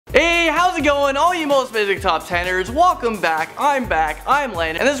How's it going, all you most basic top 10ers? Welcome back, I'm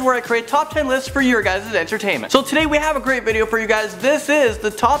Landon, and this is where I create top 10 lists for your guys' entertainment. So today we have a great video for you guys. This is the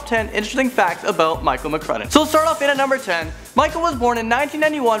top 10 interesting facts about Michael McCrudden. So let's start off in at number 10. Michael was born in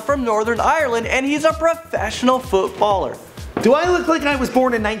 1991 from Northern Ireland, and he's a professional footballer. Do I look like I was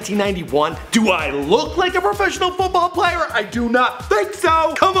born in 1991? Do I look like a professional football player? I do not think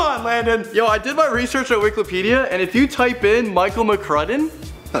so. Come on, Landon. Yo, I did my research at Wikipedia, and if you type in Michael McCrudden,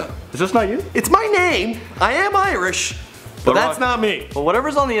 is this not you? It's my name. I am Irish. But that's not me. But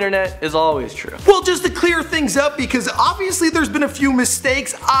whatever's on the internet is always true. Well, just to clear things up, because obviously there's been a few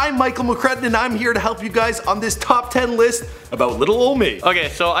mistakes, I'm Michael McCrudden and I'm here to help you guys on this top 10 list about little old me. Okay,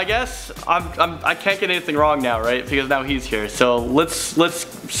 so I guess I can't get anything wrong now, right? Because now he's here. So let's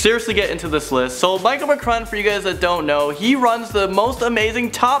seriously get into this list. So Michael McCrudden, for you guys that don't know, he runs the most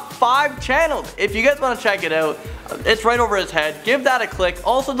amazing top 5 channels. If you guys want to check it out, it's right over his head. Give that a click.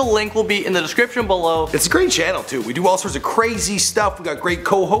 Also, the link will be in the description below. It's a great channel too. We do all sorts of crazy stuff. We got great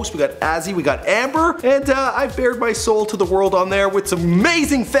co-hosts. We got Azzy, we got Amber, and I've bared my soul to the world on there with some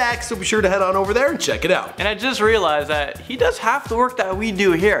amazing facts, so be sure to head on over there and check it out. And I just realized that he does half the work that we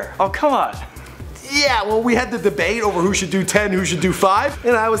do here. Oh, come on. Yeah, well, we had the debate over who should do 10, who should do 5,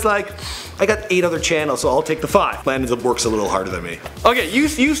 and I was like, I got 8 other channels, so I'll take the 5. Landon works a little harder than me. Okay, you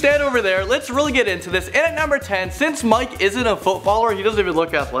stand over there. Let's really get into this. And at number 10, since Mike isn't a footballer, he doesn't even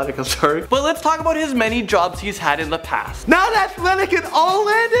look athletic, I'm sorry. But let's talk about his many jobs he's had in the past. Not athletic at all,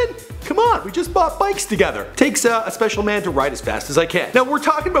 Landon? Come on, we just bought bikes together. Takes a special man to ride as fast as I can. Now, we're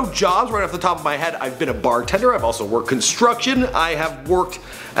talking about jobs right off the top of my head. I've been a bartender. I've also worked construction. I have worked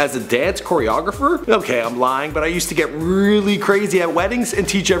as a dance choreographer. Okay, I'm lying, but I used to get really crazy at weddings and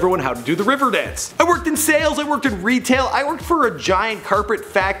teach everyone how to do the river dance. I worked in sales. I worked in retail. I worked for a giant carpet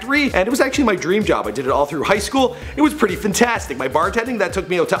factory, and it was actually my dream job. I did it all through high school. It was pretty fantastic. My bartending, that took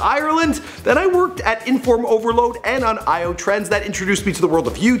me out to Ireland. Then I worked at Inform Overload and on IO Trends. That introduced me to the world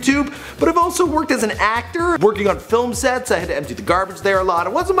of YouTube. But I've also worked as an actor, working on film sets. I had to empty the garbage there a lot.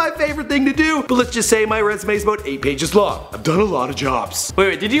 It wasn't my favorite thing to do, but let's just say my resume is about 8 pages long. I've done a lot of jobs.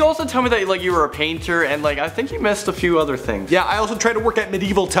 Wait, did you also tell me that like you were a painter and like I think you missed a few other things? Yeah, I also tried to work at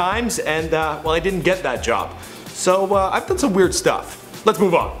medieval times and well, I didn't get that job. So I've done some weird stuff. Let's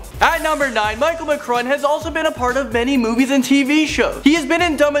move on. At number 9, Michael McCrudden has also been a part of many movies and TV shows. He has been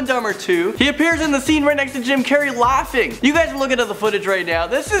in Dumb and Dumber 2. He appears in the scene right next to Jim Carrey laughing. You guys are looking at the footage right now.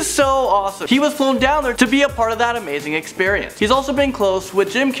 This is so awesome. He was flown down there to be a part of that amazing experience. He's also been close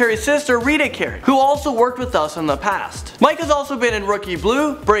with Jim Carrey's sister, Rita Carey, who also worked with us in the past. Mike has also been in Rookie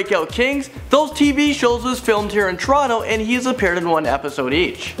Blue, Breakout Kings. Those TV shows was filmed here in Toronto, and he has appeared in 1 episode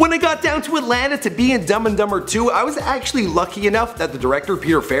each. When I got down to Atlanta to be in Dumb and Dumber 2, I was actually lucky enough that the director,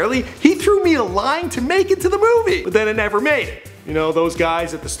 Peter Farrelly, he threw me a line to make it to the movie, but then it never made it. You know, those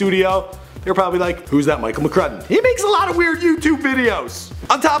guys at the studio, they're probably like, who's that Michael McCrudden? He makes a lot of weird YouTube videos.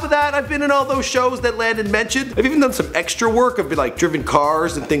 On top of that, I've been in all those shows that Landon mentioned. I've even done some extra work. I've been like driven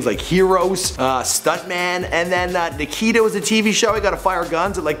cars and things like Heroes, Stuntman, and then Nikita was a TV show. I got to fire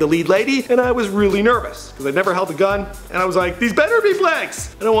guns at like the lead lady, and I was really nervous because I'd never held a gun, and I was like, these better be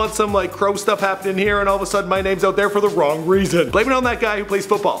blanks. I don't want some like crow stuff happening here, and all of a sudden my name's out there for the wrong reason. Blame it on that guy who plays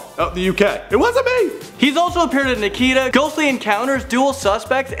football out in the UK. It wasn't me. He's also appeared in Nikita, Ghostly Encounters, Dual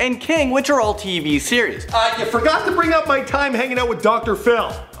Suspects, and King, which are all TV series. You forgot to bring up my time hanging out with Dr. Phil.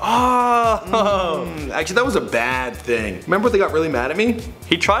 Oh. Actually, that was a bad thing. Remember when they got really mad at me?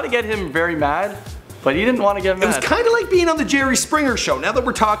 He tried to get him very mad, but he didn't want to get mad. It was kind of like being on the Jerry Springer show. Now that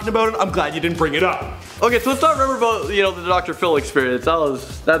we're talking about it, I'm glad you didn't bring it up. Okay, so let's not remember about, you know, the Dr. Phil experience.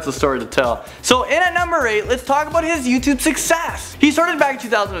 That's a story to tell. So in at number 8, let's talk about his YouTube success. He started back in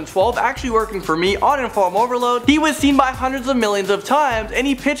 2012, actually working for me on Inform Overload. He was seen by hundreds of millions of times, and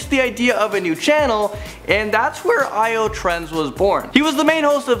he pitched the idea of a new channel, and that's where IO Trends was born. He was the main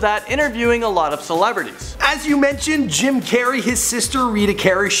host of that, interviewing a lot of celebrities. As you mentioned, Jim Carrey, his sister Rita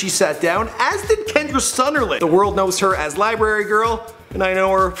Carey, she sat down, as did Kendra Sunderland. The world knows her as Library Girl, and I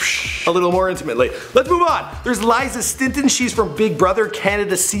know her a little more intimately. Let's move on. There's Liza Stinton, she's from Big Brother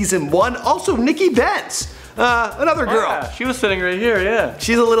Canada Season 1. Also Nikki Benz, another girl. Oh, yeah, she was sitting right here, yeah.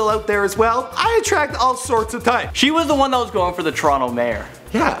 She's a little out there as well. I attract all sorts of types. She was the one that was going for the Toronto mayor.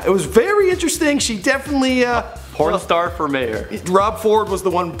 Yeah, it was very interesting. She definitely, porn star for mayor. Rob Ford was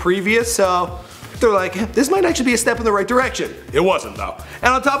the one previous, so They're like, this might actually be a step in the right direction. It wasn't though.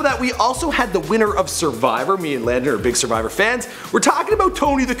 And on top of that, we also had the winner of Survivor. Me and Landon are big Survivor fans. We're talking about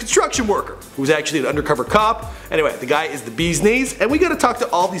Tony the construction worker, who's actually an undercover cop. Anyway, the guy is the bee's knees, and we gotta talk to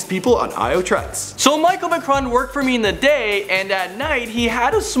all these people on IO Trends. So Michael McCrudden worked for me in the day, and at night he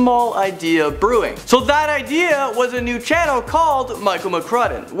had a small idea brewing. So that idea was a new channel called Michael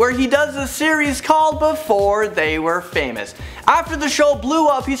McCrudden, where he does a series called Before They Were Famous. After the show blew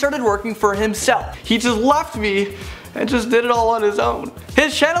up, he started working for himself. He just left me and just did it all on his own.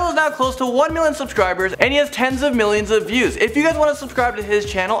 His channel is now close to 1 million subscribers, and he has tens of millions of views. If you guys want to subscribe to his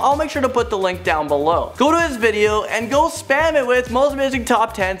channel, I'll make sure to put the link down below. Go to his video and go spam it with most amazing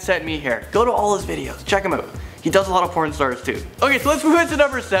top 10 sent me here. Go to all his videos, check him out. He does a lot of porn stars too. Okay, so let's move into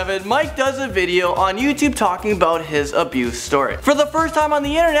number 7. Mike does a video on YouTube talking about his abuse story. For the first time on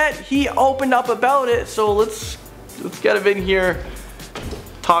the internet, he opened up about it, so let's get him in here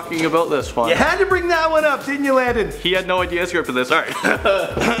talking about this one. You had to bring that one up, didn't you, Landon? He had no idea script for this, alright.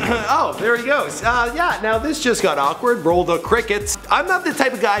 Oh, there he goes. Yeah, now this just got awkward. Roll the crickets. I'm not the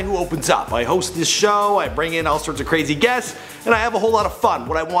type of guy who opens up. I host this show, I bring in all sorts of crazy guests, and I have a whole lot of fun.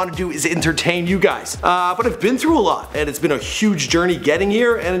 What I want to do is entertain you guys. But I've been through a lot, and it's been a huge journey getting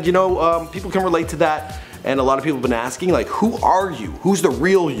here, and you know, people can relate to that, and a lot of people have been asking, like, who are you? Who's the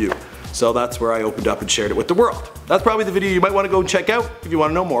real you? So that's where I opened up and shared it with the world. That's probably the video you might want to go and check out if you want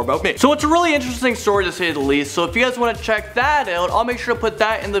to know more about me. So it's a really interesting story to say the least, so if you guys want to check that out, I'll make sure to put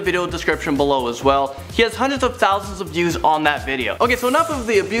that in the video description below as well. He has hundreds of thousands of views on that video. Okay, so enough of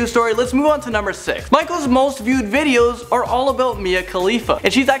the abuse story, let's move on to number 6. Michael's most viewed videos are all about Mia Khalifa,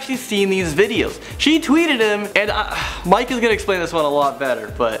 and she's actually seen these videos. She tweeted him, and Mike is going to explain this one a lot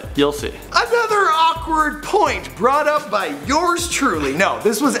better, but you'll see. Another awkward point brought up by yours truly. No,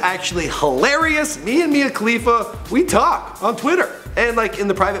 this was actually hilarious. Me and Mia Khalifa, we talk on Twitter and like in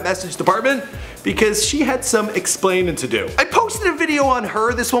the private message department because she had some explaining to do. I posted a video on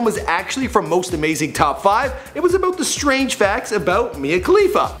her. This one was actually from Most Amazing Top 5. It was about the strange facts about Mia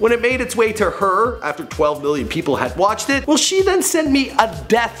Khalifa. When it made its way to her after 12 million people had watched it, well, she then sent me a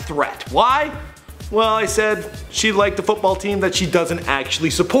death threat. Why? Well, I said she liked the football team that she doesn't actually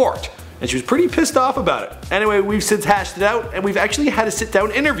support. And she was pretty pissed off about it. Anyway, we've since hashed it out, and we've actually had a sit-down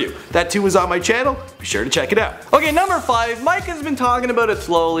interview. That too is on my channel. Be sure to check it out. Okay, number 5, Mike has been talking about it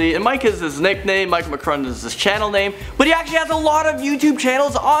slowly, and Mike is his nickname, Michael McCrudden is his channel name, but he actually has a lot of YouTube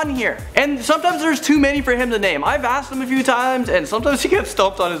channels on here. And sometimes there's too many for him to name. I've asked him a few times, and sometimes he gets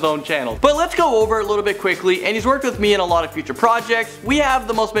stumped on his own channel. But let's go over it a little bit quickly, and he's worked with me in a lot of future projects. We have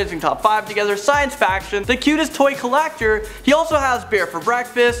the Most Amazing Top 5 together, Science Faction, The Cutest Toy Collector. He also has Beer for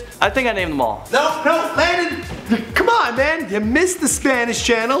Breakfast. I think I named them all. No, Landon, come on, man. You missed the Spanish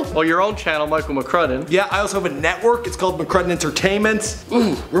channel. Well, your own channel, Michael McCrudden. Yeah, I also have a network. It's called McCrudden Entertainment.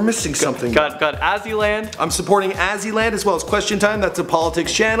 Ooh, we're missing something. Got Azzyland. I'm supporting Azzyland as well as Question Time. That's a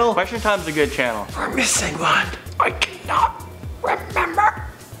politics channel. Question Time's a good channel. We're missing one. I cannot remember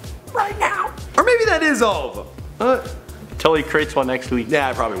right now. Or maybe that is all of them. Until he creates one next week. Yeah,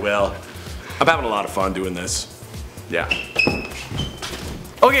 I probably will. I'm having a lot of fun doing this. Yeah.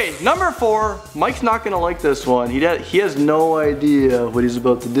 Okay, number 4, Mike's not gonna like this one. He has no idea what he's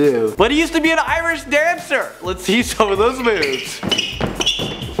about to do. But he used to be an Irish dancer. Let's see some of those moves.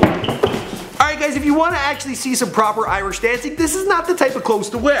 Alright guys, if you want to actually see some proper Irish dancing, this is not the type of clothes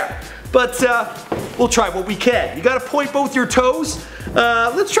to wear. But we'll try what we can. You gotta point both your toes.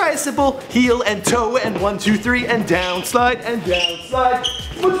 Let's try a simple heel and toe and 1, 2, 3 and down slide and down slide.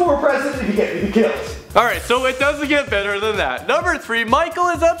 Much more impressive if you get me the kills. Alright, so it doesn't get better than that. Number 3, Michael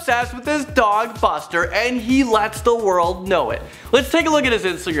is obsessed with his dog Buster, and he lets the world know it. Let's take a look at his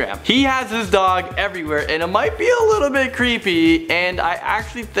Instagram. He has his dog everywhere, and it might be a little bit creepy, and I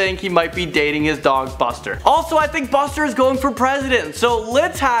actually think he might be dating his dog Buster. Also, I think Buster is going for president, so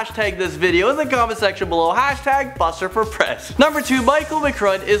let's hashtag this video in the comment section below, hashtag Buster for Prez. Number 2, Michael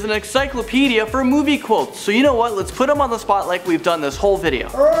McCrudden is an encyclopedia for movie quotes, so you know what, let's put him on the spot like we've done this whole video.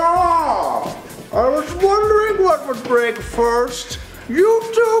 I was wondering what would break first,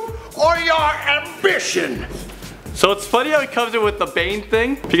 YouTube or your ambition? So it's funny how he comes in with the Bane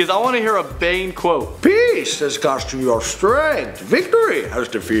thing, because I want to hear a Bane quote. Peace has cost you your strength. Victory has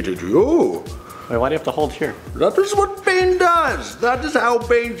defeated you. Wait, why do you have to hold here? That is what Bane does. That is how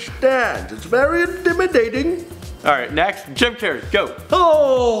Bane stands. It's very intimidating. Alright, next, Jim Carrey, go.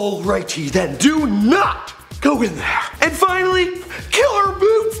 Alrighty then, do not go in there. And finally, killer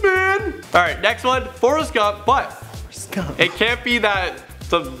boots, man. Alright, next one, Forrest Gump, but it can't be that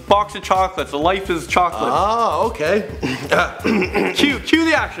the box of chocolates, the life is chocolate. Oh, okay. Cue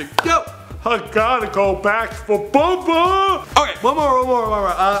the action, go. I gotta go back for Bubba. Okay, one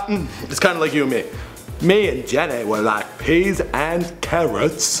more. It's kind of like you and me. Me and Jenny were like peas and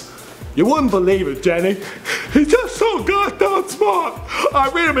carrots. You wouldn't believe it, Jenny. He's just so goddamn smart.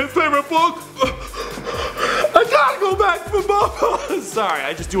 I read him his favorite book. I gotta go back for Bubba. Sorry,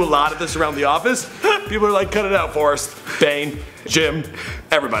 I just do a lot of this around the office. People are like, cut it out, Forrest. Bane, Jim,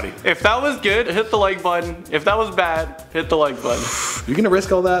 everybody. If that was good, hit the like button. If that was bad, hit the like button. You gonna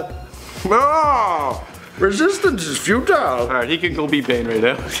risk all that? No. Resistance is futile. Alright, he can go be Bane right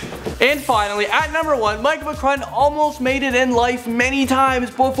now. And finally, at number 1, Michael McCrudden almost made it in life many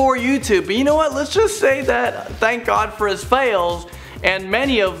times before YouTube. But you know what? Let's just say that thank God for his fails, and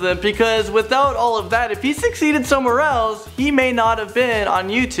many of them, because without all of that, if he succeeded somewhere else, he may not have been on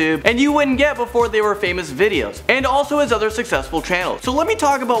YouTube, and you wouldn't get before they were famous videos, and also his other successful channels. So let me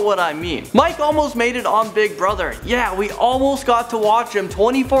talk about what I mean. Mike almost made it on Big Brother. Yeah, we almost got to watch him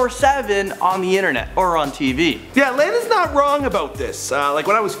 24/7 on the internet, or on TV. Yeah, Lana's not wrong about this. Like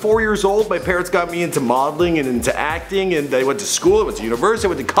when I was 4 years old, my parents got me into modeling and into acting, and I went to school, I went to university, I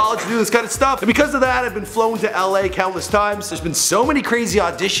went to college to do this kind of stuff. And because of that, I've been flown to LA countless times. There's been so many crazy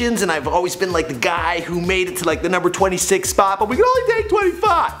auditions, and I've always been like the guy who made it to like the number 26 spot, but we could only take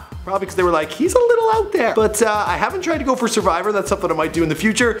 25. Probably because they were like, he's a little out there. But I haven't tried to go for Survivor. That's something I might do in the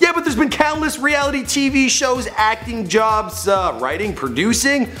future. Yeah, but there's been countless reality TV shows, acting jobs, writing,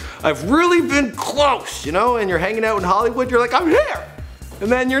 producing. I've really been close, you know, and you're hanging out in Hollywood, you're like, I'm here. And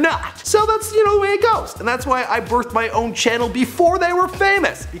then you're not. So that's, you know, the way it goes. And that's why I birthed my own channel before they were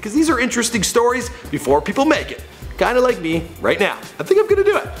famous. Because these are interesting stories before people make it. Kind of like me right now. I think I'm gonna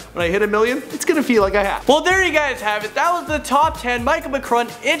do it. When I hit 1 million, it's gonna feel like I have. Well, there you guys have it. That was the top 10 Michael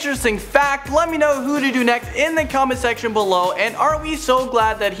McCrudden interesting fact. Let me know who to do next in the comment section below. And are we so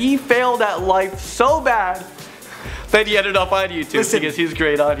glad that he failed at life so bad that he ended up on YouTube? Listen, because he's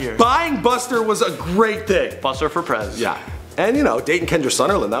great on here. Buying Buster was a great thing. Buster for Prez. Yeah. And you know, dating Kendra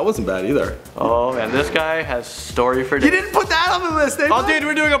Sunderland, that wasn't bad either. Oh man, this guy has story for days. You didn't put that on the list, eh? Oh dude,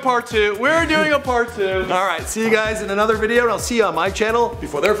 we're doing a part 2. We're doing a part 2. Alright, see you guys in another video, and I'll see you on my channel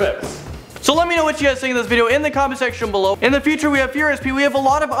before they're famous. So let me know what you guys think of this video in the comment section below. In the future, we have Furious P. We have a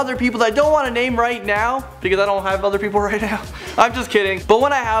lot of other people that I don't want to name right now because I don't have other people right now. I'm just kidding. But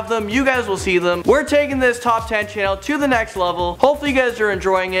when I have them, you guys will see them. We're taking this top 10 channel to the next level. Hopefully you guys are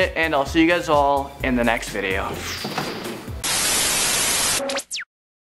enjoying it, and I'll see you guys all in the next video.